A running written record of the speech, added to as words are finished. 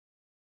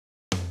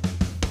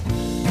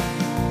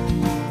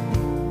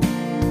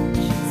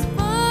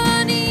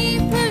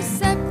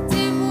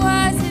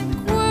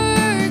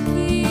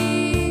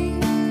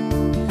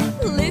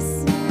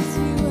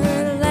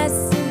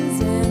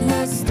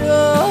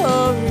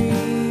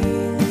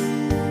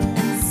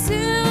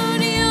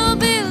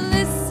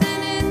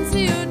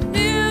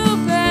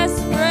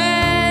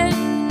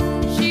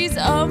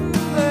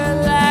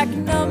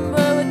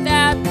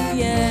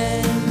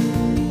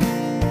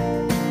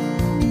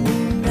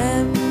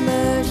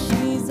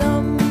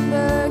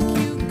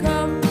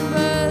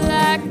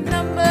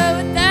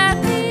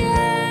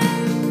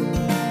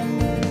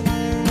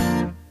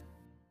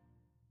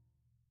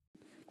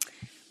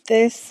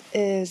This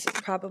is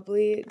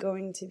probably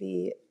going to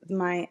be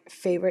my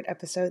favorite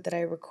episode that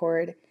I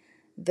record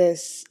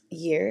this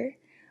year.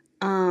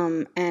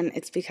 And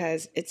it's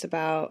because it's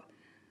about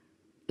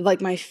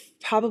like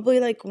probably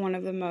like one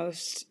of the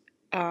most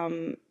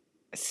um,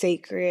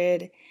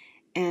 sacred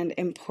and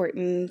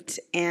important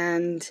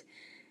and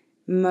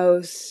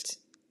most,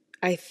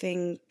 I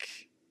think,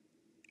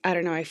 I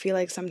don't know, I feel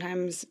like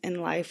sometimes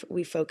in life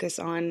we focus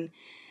on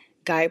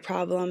guy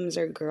problems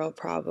or girl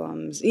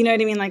problems. You know what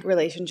I mean? Like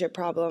relationship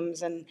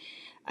problems. And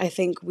I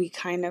think we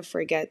kind of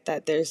forget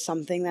that there's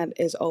something that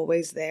is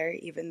always there,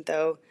 even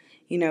though,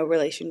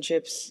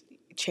 relationships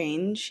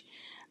change,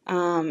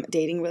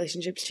 dating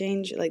relationships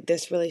change. Like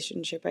this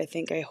relationship, I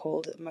think I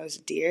hold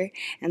most dear,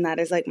 and that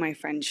is like my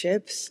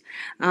friendships.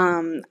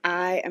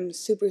 I am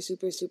super,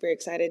 super, super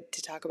excited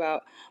to talk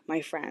about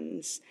my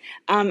friends.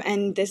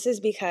 And this is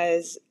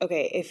because,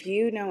 okay, if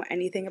you know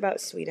anything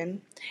about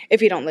Sweden,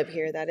 if you don't live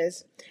here, that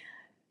is,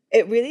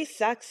 it really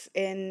sucks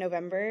in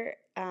November,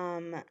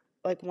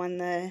 like when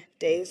the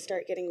days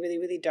start getting really,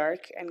 really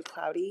dark and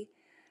cloudy,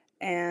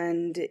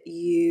 and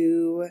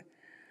you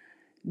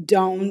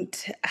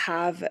don't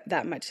have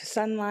that much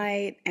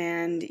sunlight,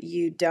 and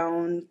you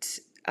don't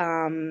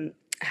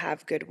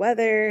have good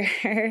weather.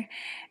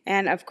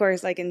 And of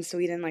course, like in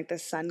Sweden, like the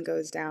sun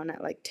goes down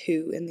at like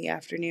 2 in the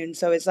afternoon.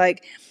 So it's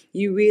like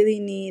you really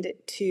need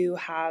to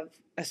have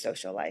a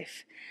social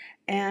life.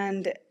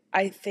 And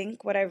I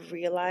think what I've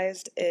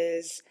realized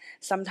is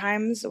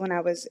sometimes when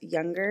I was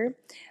younger,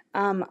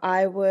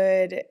 I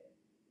would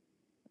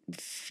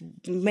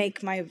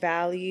make my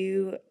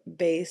value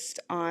based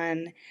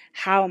on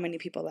how many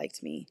people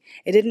liked me.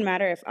 It didn't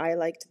matter if I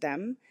liked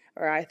them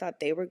or I thought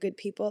they were good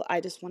people.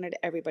 I just wanted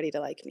everybody to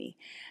like me.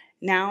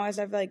 Now, as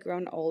I've like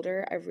grown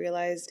older, I've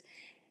realized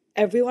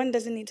everyone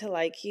doesn't need to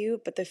like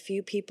you, but the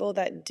few people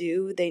that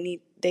do,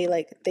 they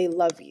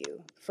love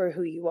you for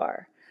who you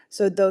are.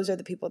 So those are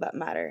the people that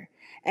matter.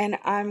 And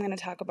I'm going to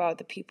talk about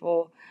the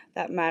people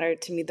that matter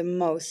to me the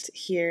most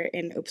here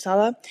in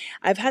Uppsala.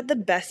 I've had the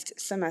best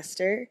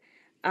semester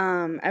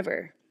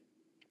ever.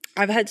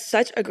 I've had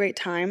such a great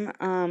time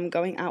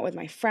going out with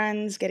my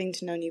friends, getting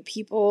to know new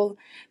people,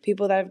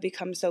 people that have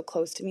become so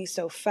close to me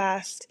so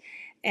fast.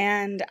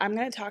 And I'm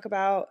going to talk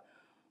about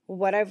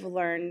what I've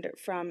learned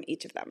from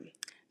each of them.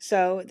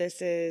 So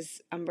this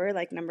is Umber,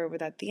 like number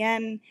without the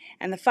N.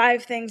 And the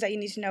 5 things that you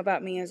need to know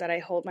about me is that I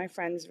hold my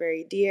friends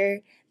very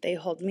dear. They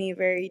hold me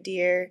very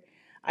dear.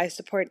 I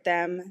support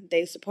them.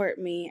 They support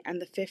me.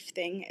 And the 5th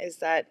thing is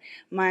that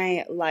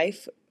my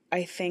life,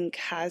 I think,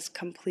 has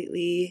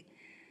completely...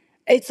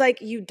 It's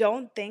like you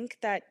don't think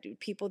that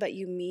people that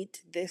you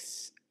meet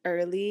this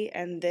early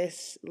and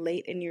this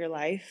late in your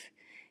life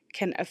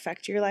can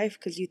affect your life,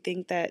 because you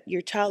think that your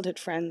childhood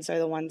friends are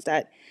the ones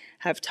that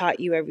have taught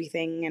you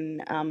everything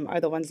and are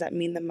the ones that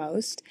mean the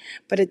most.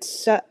 But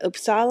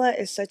Uppsala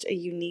is such a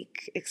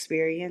unique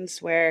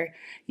experience where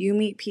you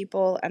meet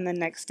people and the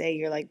next day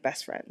you're like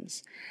best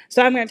friends.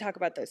 So I'm going to talk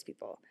about those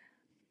people.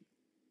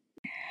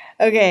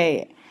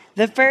 Okay,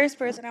 the first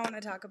person I want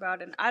to talk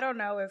about, and I don't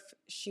know if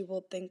she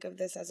will think of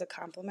this as a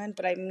compliment,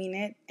 but I mean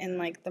it in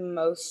like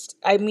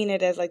I mean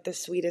it as like the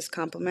sweetest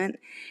compliment.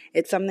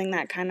 It's something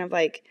that kind of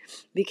like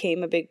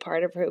became a big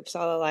part of her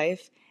Uppsala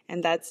life,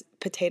 and that's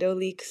potato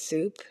leek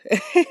soup.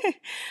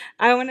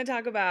 I want to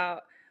talk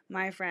about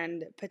my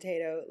friend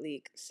Potato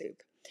Leek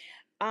Soup.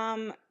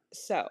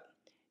 So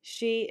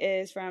she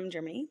is from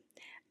Germany.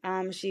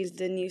 She's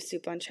the new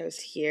soup lunch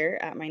host here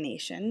at My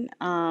Nation.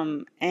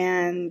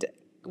 And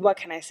what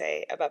can I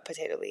say about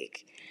Potato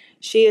Leek?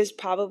 She is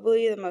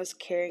probably the most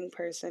caring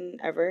person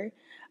ever,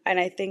 and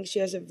I think she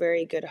has a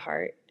very good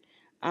heart.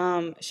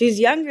 She's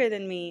younger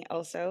than me,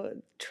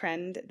 also,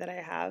 trend that I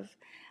have.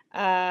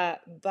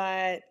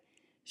 But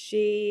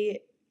she,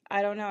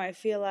 I don't know, I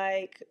feel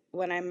like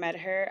when I met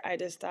her, I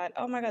just thought,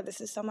 oh my God,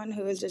 this is someone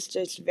who is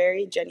just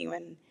very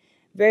genuine,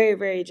 very,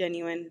 very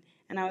genuine.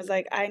 And I was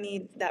like, I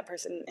need that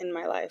person in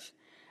my life.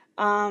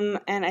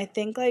 And I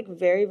think like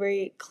very,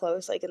 very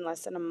close, like in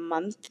less than a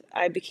month,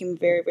 I became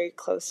very, very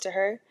close to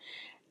her.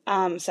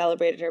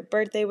 Celebrated her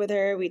birthday with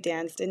her. We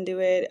danced into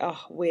it.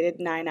 Oh, waited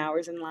 9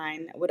 hours in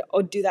line.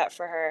 Would do that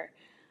for her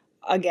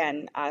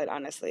again,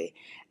 honestly.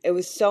 It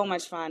was so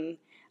much fun.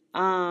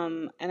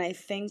 And I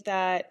think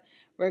that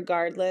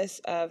regardless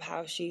of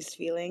how she's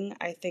feeling,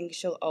 I think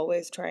she'll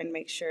always try and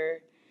make sure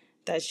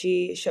that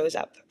she shows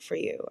up for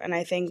you. And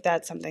I think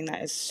that's something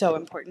that is so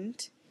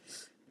important.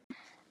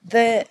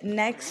 The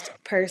next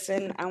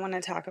person I want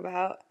to talk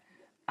about,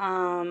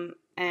 and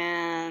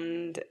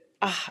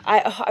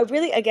I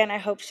really, again, I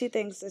hope she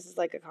thinks this is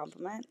like a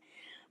compliment,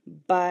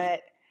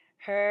 but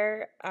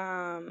her,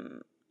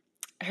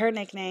 her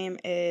nickname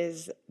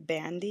is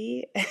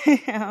Bandy.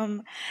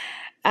 um,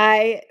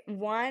 I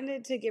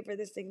wanted to give her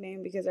this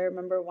nickname because I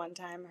remember one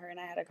time her and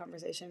I had a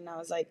conversation and I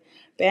was like,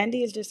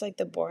 Bandy is just like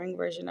the boring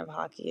version of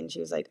hockey. And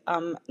she was like,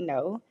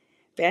 no.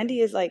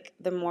 Bandy is like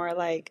the more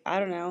like, I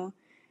don't know,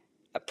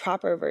 a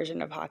proper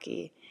version of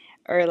hockey.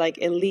 or like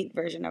elite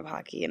version of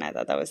hockey, and I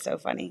thought that was so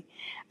funny.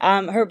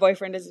 Her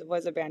boyfriend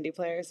was a bandy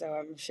player, so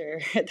I'm sure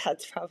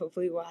that's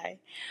probably why.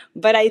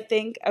 But I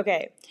think,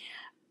 okay,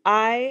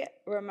 I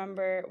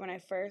remember when I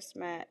first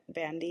met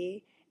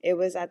Bandy, it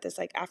was at this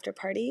like after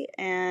party,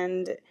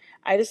 and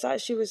I just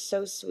thought she was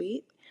so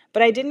sweet.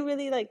 But I didn't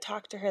really like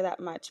talk to her that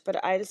much.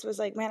 But I just was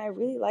like, man, I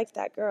really like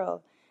that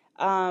girl.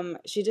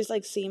 She just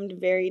like seemed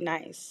very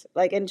nice,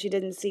 like, and she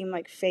didn't seem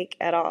like fake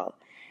at all.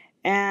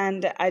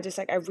 And I just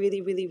like I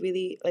really, really,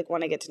 really like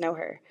want to get to know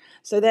her.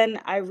 So then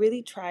I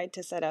really tried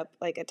to set up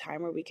like a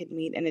time where we could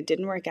meet, and it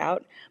didn't work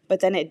out, but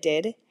then it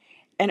did.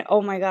 And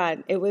oh my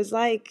God, it was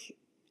like,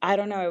 I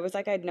don't know, it was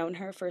like I'd known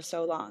her for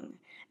so long.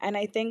 And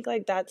I think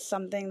like that's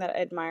something that I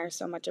admire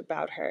so much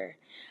about her.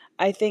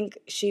 I think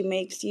she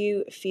makes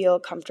you feel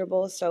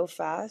comfortable so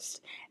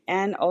fast.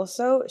 And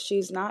also,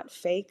 she's not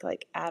fake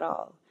like at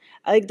all.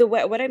 Like the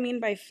what I mean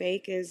by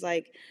fake is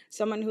like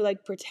someone who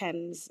like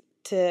pretends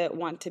to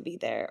want to be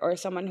there, or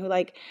someone who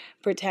like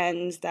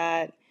pretends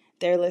that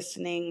they're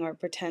listening, or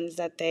pretends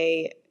that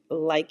they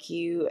like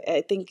you.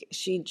 I think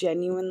she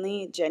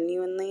genuinely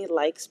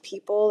likes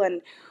people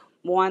and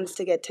wants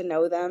to get to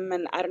know them.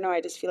 And I don't know,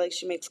 I just feel like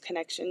she makes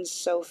connections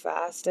so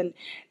fast. And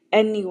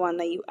anyone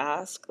that you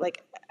ask,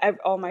 like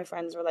all my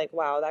friends were like,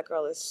 wow, that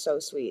girl is so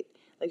sweet.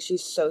 Like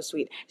she's so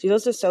sweet. She's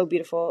also so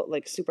beautiful,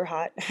 like super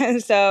hot.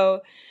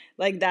 So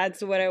like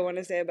that's what I want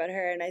to say about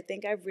her. And I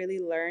think I've really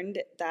learned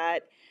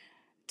that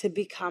to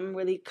become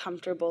really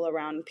comfortable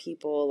around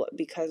people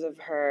because of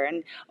her.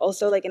 And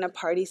also like in a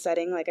party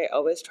setting, like I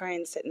always try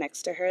and sit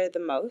next to her the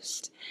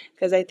most,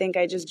 because I think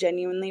I just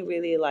genuinely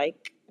really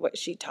like what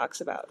she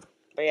talks about.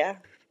 But yeah.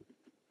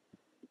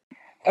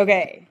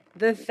 Okay,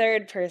 the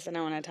third person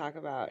I want to talk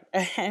about,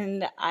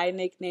 and I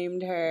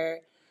nicknamed her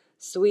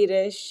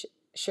Swedish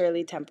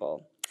Shirley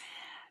Temple.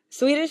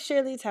 Swedish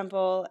Shirley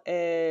Temple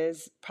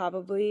is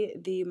probably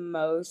the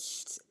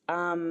most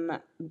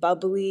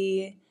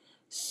bubbly,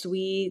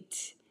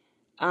 sweet,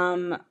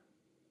 um,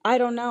 I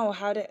don't know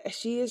how to.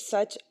 She is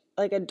such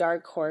like a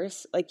dark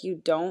horse. Like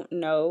you don't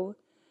know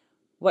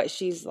what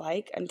she's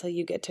like until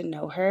you get to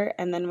know her,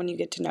 and then when you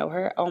get to know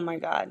her, oh my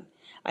God,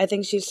 I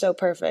think she's so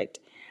perfect.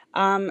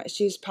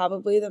 She's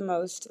probably the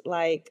most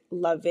like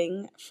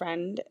loving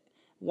friend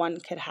one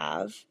could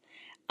have.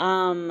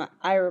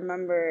 I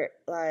remember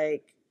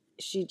like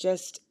she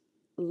just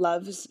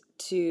loves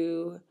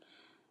to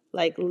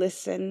like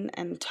listen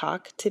and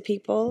talk to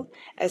people,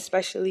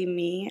 especially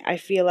me. I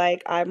feel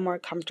like I'm more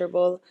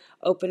comfortable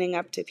opening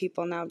up to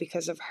people now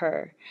because of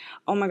her.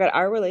 Oh my God,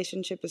 our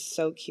relationship is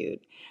so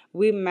cute.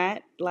 We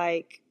met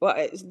like, well,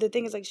 the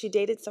thing is like she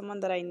dated someone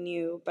that I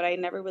knew, but I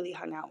never really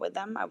hung out with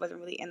them. I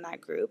wasn't really in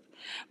that group.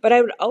 But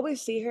I would always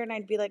see her and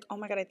I'd be like, "Oh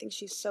my God, I think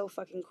she's so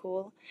fucking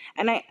cool."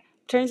 And I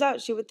turns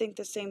out she would think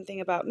the same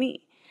thing about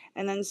me.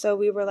 And then so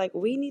we were like,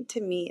 we need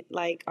to meet,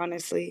 like,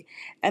 honestly.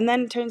 And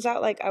then it turns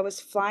out like I was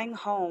flying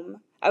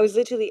home. I was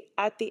literally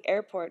at the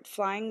airport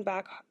flying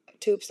back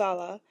to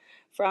Uppsala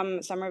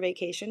from summer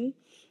vacation.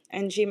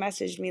 And she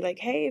messaged me like,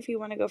 "Hey, if you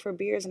want to go for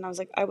beers." And I was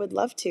like, "I would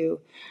love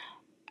to."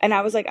 And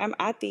I was like, "I'm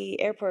at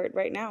the airport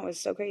right now." It was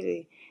so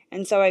crazy.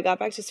 And so I got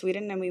back to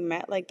Sweden and we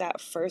met like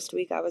that first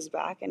week I was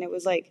back. And it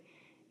was like,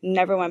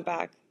 never went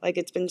back. Like,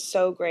 it's been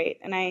so great.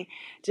 And I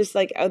just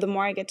like, the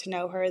more I get to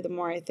know her, the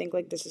more I think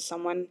like this is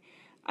someone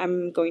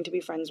I'm going to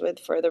be friends with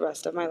for the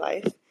rest of my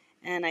life.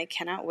 And I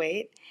cannot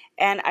wait.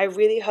 And I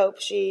really hope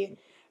she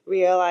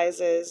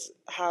realizes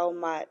how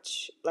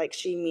much like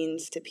she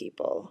means to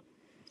people.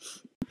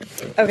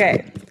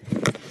 Okay,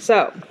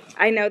 so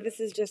I know this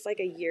is just like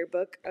a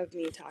yearbook of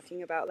me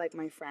talking about like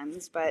my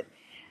friends, but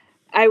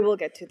I will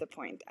get to the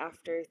point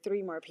after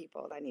three more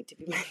people that need to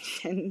be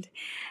mentioned.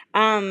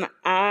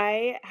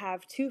 I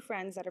have two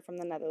friends that are from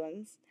the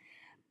Netherlands,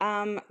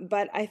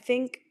 but I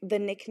think the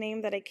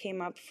nickname that I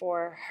came up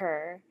for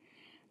her,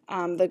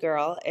 the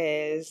girl,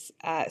 is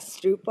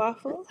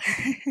Stroopwafel.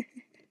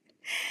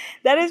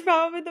 That is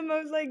probably the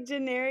most like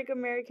generic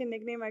American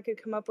nickname I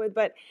could come up with,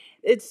 but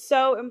it's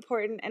so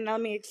important, and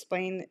let me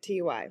explain to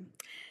you why.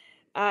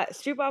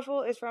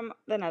 Stroopwafel is from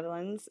the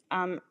Netherlands.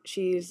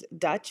 She's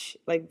Dutch,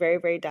 like very,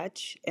 very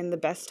Dutch in the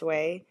best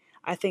way.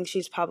 I think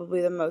she's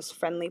probably the most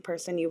friendly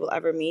person you will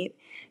ever meet.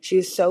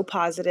 She's so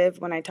positive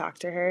when I talk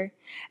to her.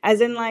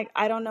 As in, like,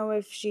 I don't know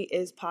if she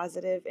is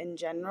positive in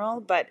general,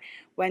 but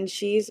when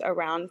she's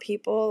around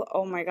people,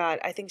 oh my God,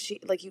 I think she,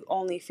 like, you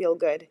only feel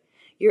good.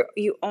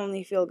 You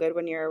only feel good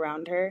when you're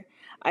around her.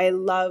 I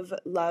love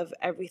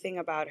everything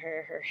about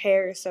her. Her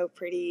hair is so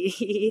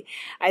pretty.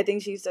 I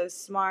think she's so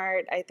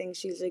smart. I think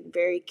she's like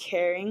very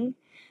caring.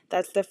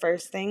 That's the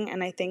first thing.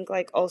 And I think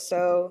like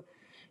also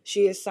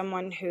she is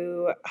someone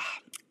who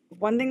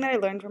one thing that I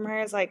learned from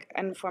her is like,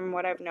 and from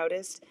what I've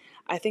noticed,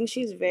 I think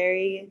she's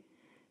very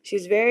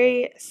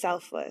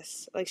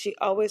selfless. Like she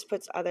always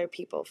puts other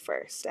people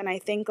first. And I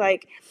think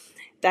like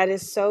that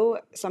is so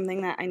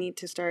something that I need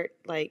to start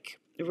like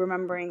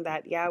remembering,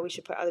 that yeah, we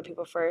should put other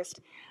people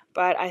first.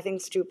 But I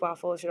think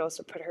Stroopwafel should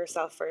also put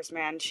herself first,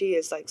 man. She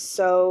is like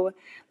so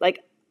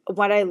like,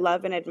 what I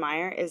love and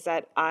admire is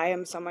that I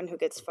am someone who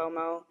gets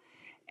FOMO,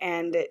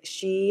 and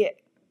she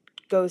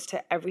goes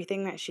to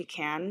everything that she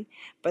can,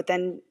 but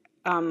then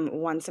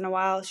once in a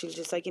while she's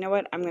just like, you know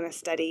what, I'm gonna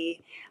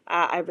study.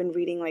 I've been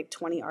reading like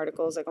 20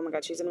 articles. Like, oh my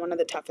god, she's in one of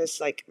the toughest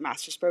like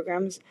master's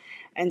programs,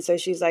 and so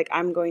she's like,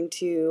 I'm going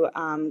to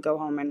go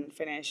home and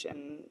finish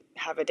and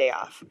have a day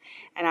off.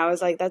 And I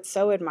was like, that's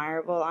so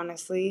admirable,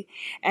 honestly.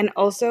 And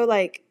also,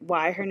 like,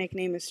 why her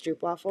nickname is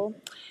Stroopwafel.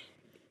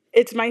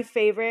 It's my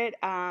favorite,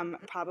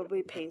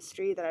 probably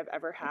pastry that I've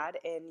ever had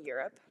in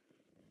Europe.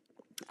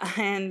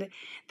 And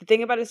the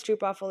thing about a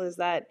stroopwafel is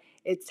that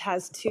it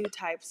has two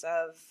types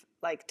of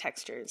like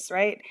textures,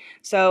 right?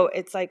 So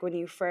it's like when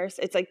you first,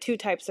 it's like two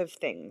types of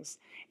things.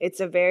 It's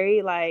a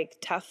very like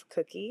tough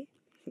cookie.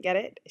 Get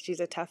it? She's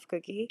a tough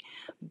cookie,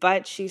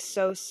 but she's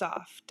so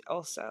soft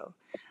also.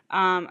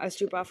 A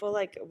stroopwafel,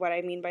 like what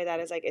I mean by that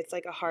is like it's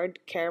like a hard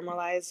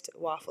caramelized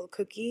waffle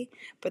cookie,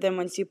 but then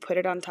once you put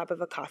it on top of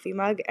a coffee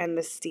mug and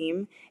the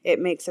steam, it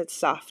makes it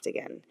soft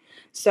again.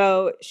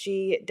 So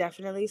she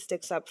definitely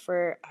sticks up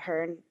for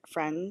her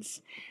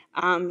friends.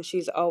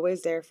 She's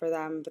always there for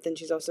them, but then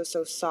she's also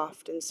so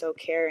soft and so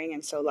caring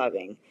and so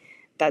loving.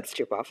 That's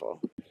Stroop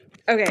Waffle.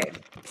 Okay,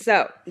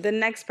 so the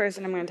next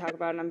person I'm going to talk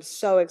about, and I'm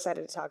so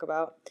excited to talk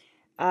about,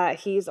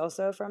 he's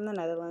also from the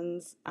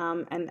Netherlands,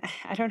 and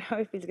I don't know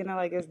if he's going to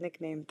like his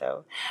nickname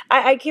though.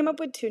 I came up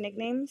with two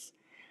nicknames.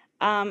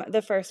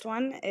 The first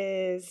one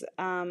is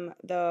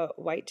the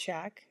White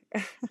Shack.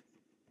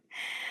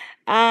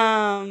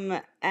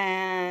 And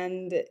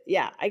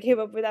yeah, I came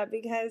up with that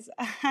because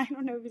I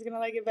don't know if he's gonna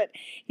like it, but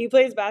he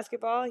plays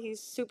basketball. He's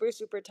super,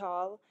 super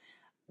tall,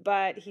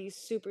 but he's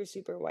super,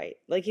 super white.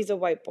 Like, he's a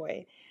white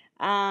boy.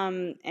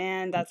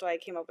 And that's why I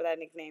came up with that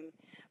nickname.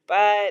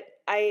 But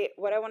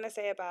what I want to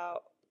say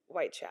about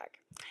White Shack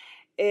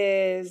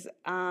is,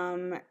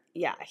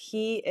 yeah,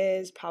 he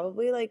is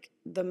probably like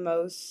the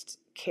most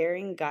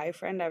caring guy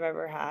friend I've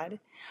ever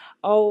had.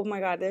 Oh my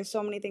God, there's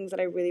so many things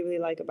that I really, really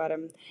like about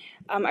him.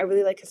 I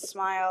really like his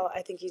smile.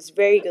 I think he's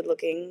very good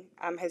looking.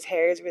 His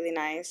hair is really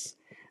nice.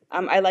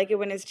 I like it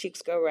when his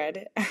cheeks go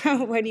red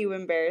when you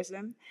embarrass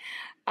him.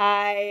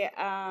 I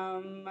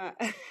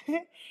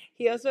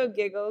he also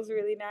giggles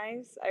really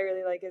nice. I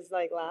really like his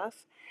like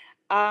laugh.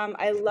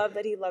 I love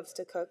that he loves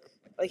to cook.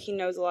 Like, he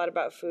knows a lot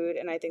about food,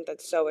 and I think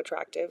that's so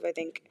attractive. I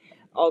think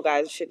all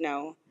guys should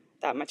know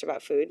that much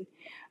about food.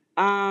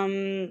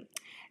 Um,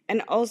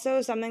 and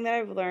also, something that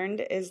I've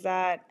learned is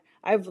that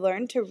I've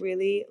learned to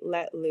really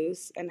let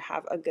loose and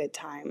have a good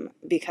time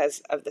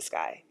because of this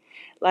guy.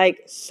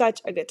 Like,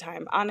 such a good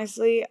time.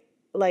 Honestly,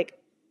 like,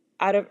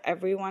 out of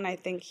everyone, I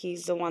think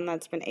he's the one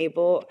that I've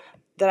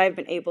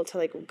been able to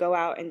like go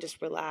out and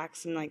just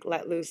relax and like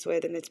let loose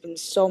with. And it's been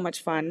so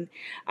much fun.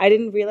 I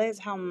didn't realize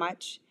how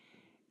much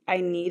I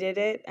needed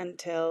it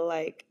until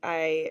like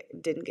I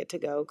didn't get to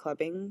go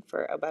clubbing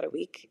for about a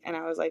week, and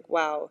I was like,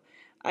 wow,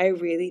 I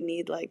really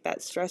need like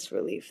that stress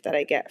relief that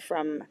I get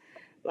from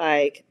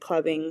like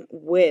clubbing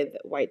with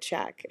White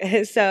Shack.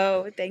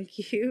 So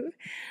thank you,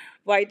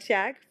 White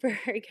Shack, for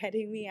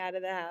getting me out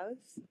of the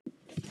house.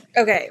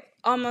 Okay,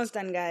 almost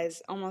done,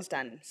 guys. Almost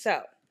done.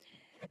 So,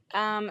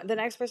 the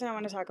next person I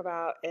want to talk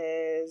about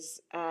is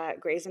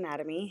Grey's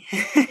Anatomy.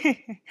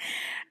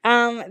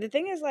 The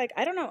thing is, like,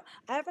 I don't know.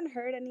 I haven't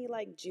heard any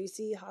like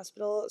juicy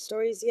hospital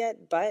stories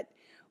yet, but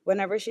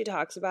whenever she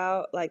talks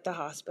about like the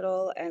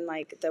hospital and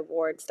like the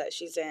wards that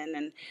she's in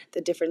and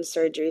the different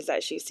surgeries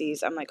that she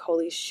sees, I'm like,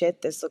 holy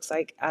shit, this looks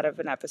like out of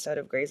an episode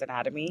of Grey's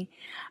Anatomy.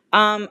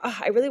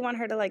 I really want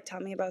her to like tell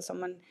me about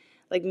someone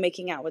like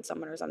making out with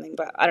someone or something,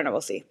 but I don't know.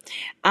 We'll see.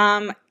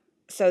 Um,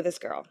 so this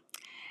girl.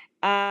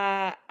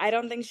 I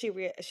don't think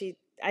she.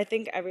 I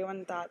think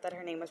everyone thought that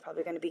her name was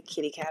probably going to be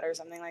Kitty Cat or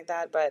something like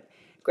that. But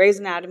Grey's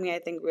Anatomy, I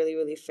think, really,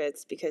 really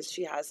fits because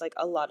she has like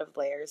a lot of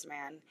layers,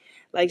 man.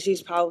 Like,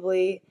 she's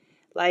probably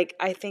like,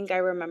 I think I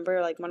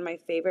remember like one of my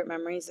favorite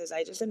memories is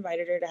I just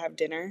invited her to have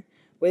dinner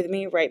with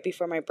me right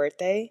before my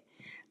birthday.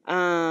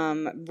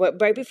 But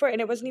right before,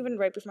 and it wasn't even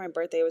right before my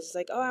birthday. It was just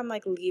like, oh, I'm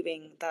like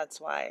leaving. That's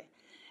why.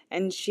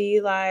 And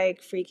she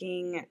like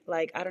freaking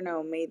like, I don't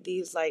know, made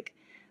these like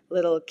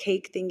little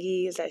cake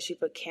thingies that she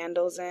put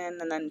candles in,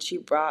 and then she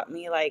brought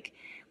me like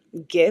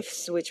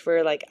gifts which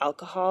were like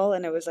alcohol,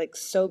 and it was like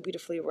so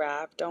beautifully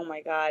wrapped. Oh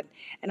my god.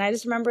 And I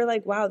just remember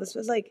like, wow, this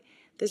was like,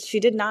 this, she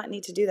did not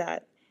need to do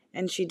that,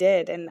 and she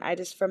did. And I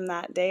just, from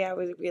that day, I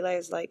would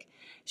realize like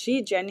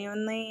she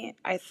genuinely,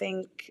 I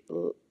think,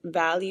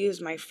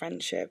 values my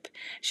friendship.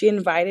 She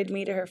invited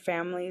me to her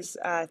family's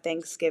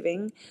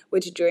Thanksgiving,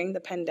 which during the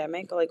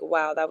pandemic, like,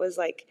 wow, that was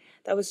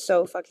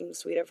so fucking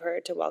sweet of her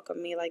to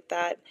welcome me like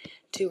that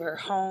to her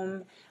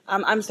home.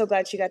 I'm so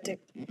glad she got to,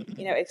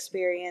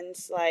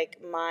 experience like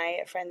my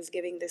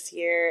Friendsgiving this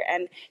year,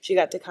 and she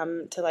got to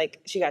come to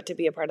like, she got to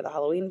be a part of the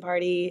Halloween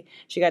party.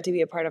 She got to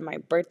be a part of my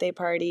birthday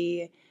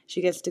party.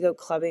 She gets to go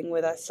clubbing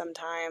with us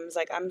sometimes.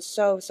 Like, I'm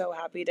so, so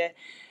happy to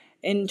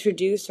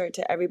introduce her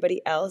to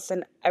everybody else,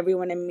 and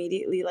everyone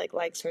immediately like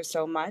likes her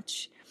so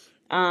much.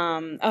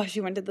 Oh,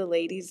 she went to the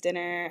ladies'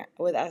 dinner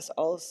with us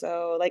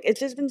also. Like, it's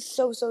just been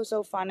so, so,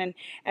 so fun, and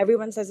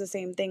everyone says the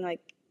same thing. Like,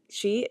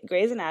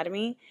 Grey's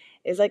Anatomy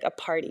is like a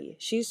party.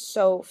 She's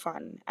so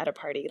fun at a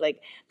party,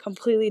 like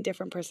completely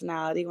different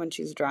personality when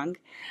she's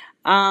drunk.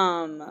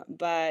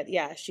 But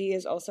yeah, she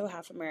is also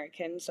half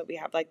American, so we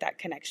have like that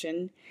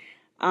connection.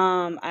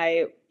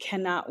 I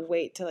cannot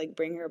wait to like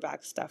bring her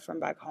back stuff from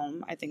back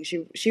home. I think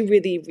she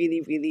really,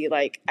 really, really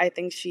like, I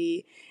think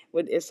she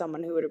would is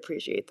someone who would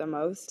appreciate the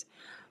most.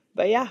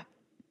 But yeah,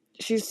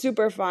 she's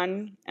super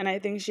fun, and I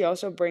think she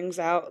also brings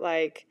out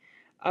like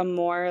a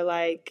more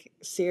like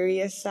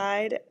serious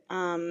side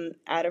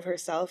out of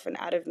herself and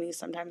out of me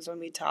sometimes when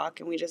we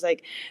talk, and we just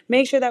like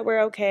make sure that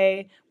we're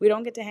okay. We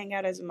don't get to hang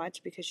out as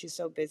much because she's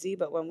so busy,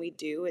 but when we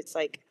do, it's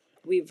like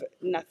we've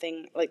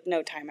nothing, like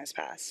no time has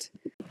passed.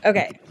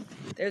 Okay,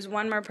 there's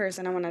one more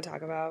person I want to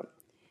talk about,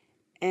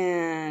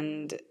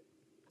 and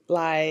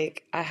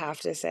like I have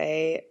to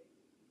say,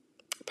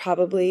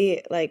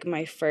 probably like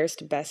my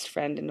first best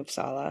friend in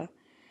Uppsala.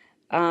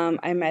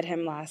 I met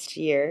him last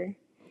year.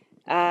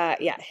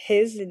 Yeah,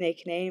 his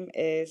nickname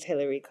is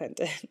Hillary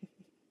Clinton.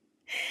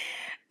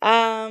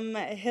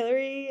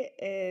 Hillary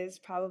is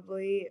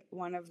probably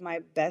one of my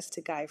best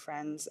guy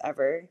friends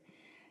ever.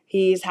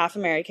 He's half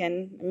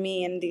American,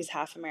 me and these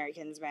half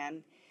Americans,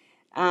 man.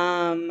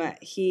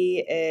 He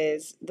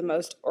is the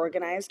most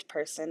organized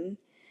person.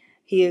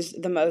 He is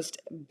the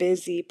most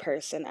busy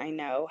person I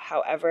know.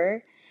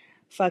 However,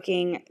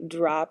 fucking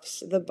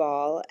drops the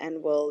ball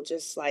and will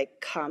just like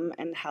come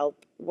and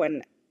help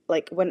when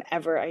like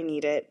whenever I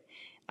need it.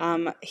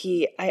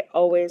 I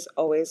always,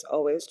 always,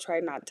 always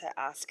try not to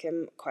ask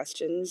him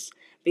questions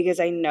because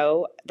I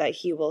know that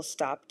he will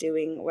stop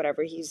doing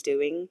whatever he's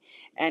doing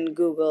and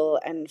Google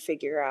and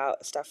figure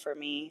out stuff for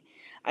me.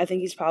 I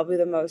think he's probably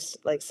the most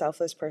like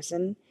selfless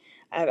person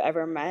I've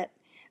ever met.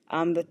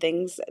 The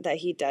things that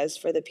he does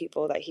for the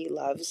people that he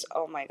loves,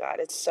 oh my God,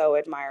 it's so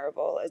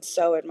admirable. It's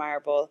so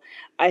admirable.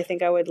 I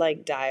think I would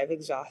like die of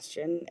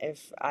exhaustion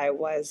if I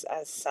was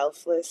as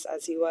selfless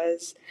as he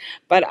was.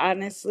 But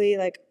honestly,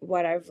 like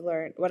what I've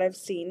learned, what I've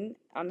seen,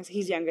 honestly,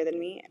 he's younger than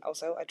me,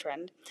 also a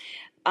trend.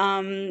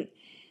 Um,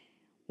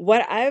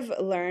 what I've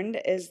learned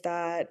is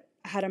that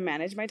how to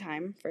manage my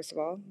time, first of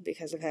all,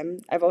 because of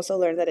him. I've also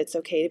learned that it's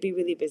okay to be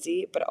really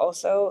busy, but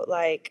also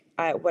like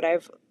what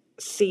I've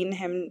seen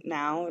him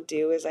now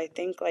do is I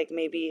think like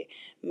maybe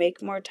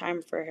make more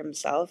time for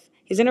himself.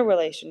 He's in a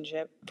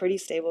relationship, pretty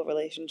stable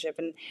relationship,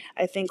 and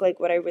I think like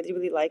what I really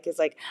really like is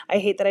like I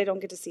hate that I don't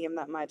get to see him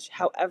that much.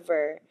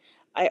 However,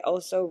 I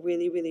also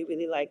really really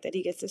really like that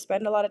he gets to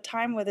spend a lot of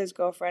time with his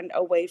girlfriend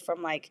away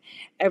from like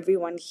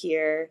everyone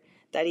here,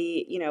 that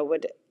he,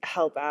 would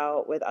help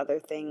out with other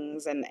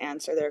things and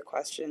answer their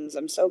questions.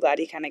 I'm so glad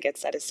he kind of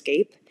gets that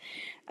escape.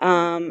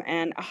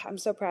 And I'm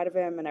so proud of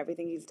him and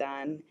everything he's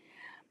done.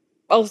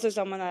 Also,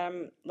 someone that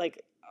I'm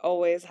like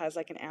always has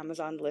like an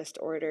Amazon list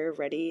order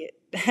ready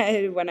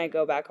when I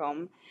go back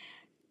home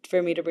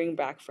for me to bring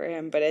back for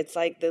him. But it's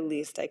like the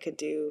least I could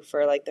do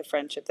for like the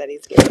friendship that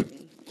he's given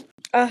me.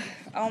 Uh,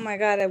 oh my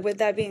God. With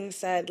that being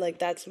said, like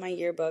that's my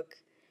yearbook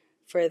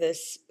for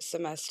this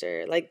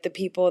semester. Like the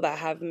people that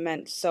have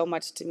meant so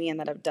much to me and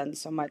that have done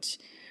so much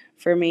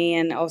for me.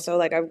 And also,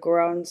 like, I've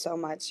grown so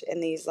much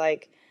in these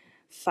like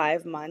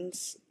 5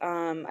 months.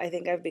 I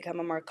think I've become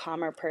a more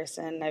calmer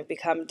person. I've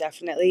become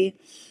definitely,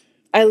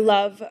 I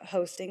love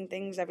hosting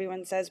things,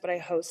 everyone says, but I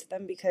host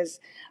them because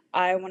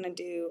I want to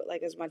do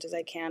like as much as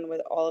I can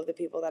with all of the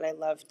people that I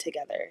love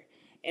together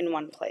in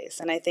one place.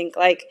 And I think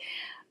like,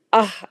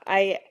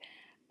 I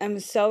am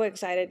so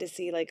excited to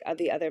see like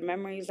the other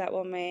memories that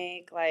we'll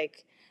make,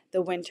 like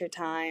the winter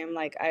time.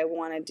 Like I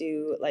want to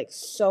do like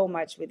so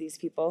much with these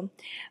people.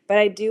 But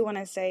I do want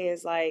to say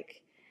is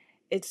like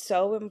it's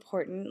so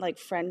important. Like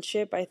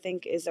friendship, I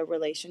think, is a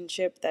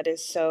relationship that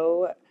is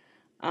so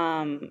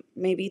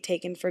maybe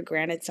taken for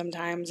granted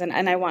sometimes. And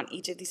I want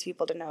each of these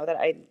people to know that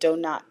I do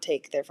not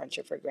take their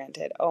friendship for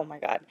granted. Oh my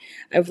God.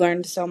 I've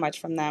learned so much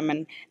from them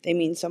and they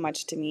mean so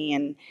much to me.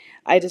 And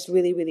I just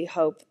really, really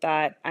hope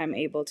that I'm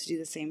able to do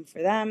the same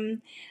for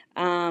them.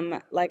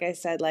 Like I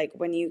said, like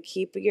when you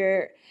keep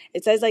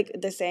it says like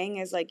the saying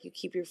is like you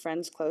keep your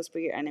friends close,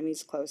 but your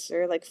enemies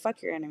closer. Like,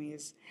 fuck your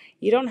enemies.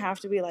 You don't have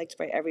to be liked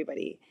by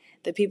everybody.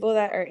 The people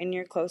that are in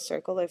your close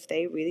circle, if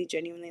they really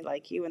genuinely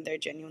like you and they're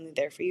genuinely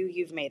there for you,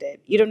 you've made it.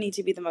 You don't need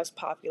to be the most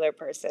popular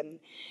person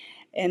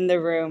in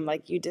the room.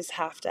 Like, you just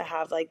have to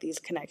have like these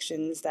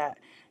connections that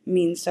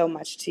mean so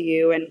much to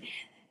you. And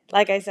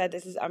like I said,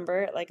 this is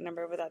Umber, like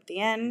number without the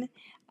N.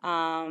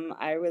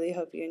 I really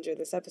hope you enjoyed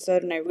this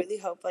episode, and I really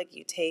hope like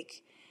you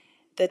take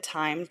the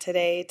time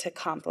today to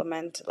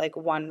compliment like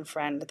one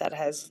friend that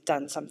has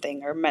done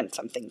something or meant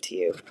something to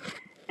you.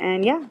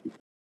 And yeah,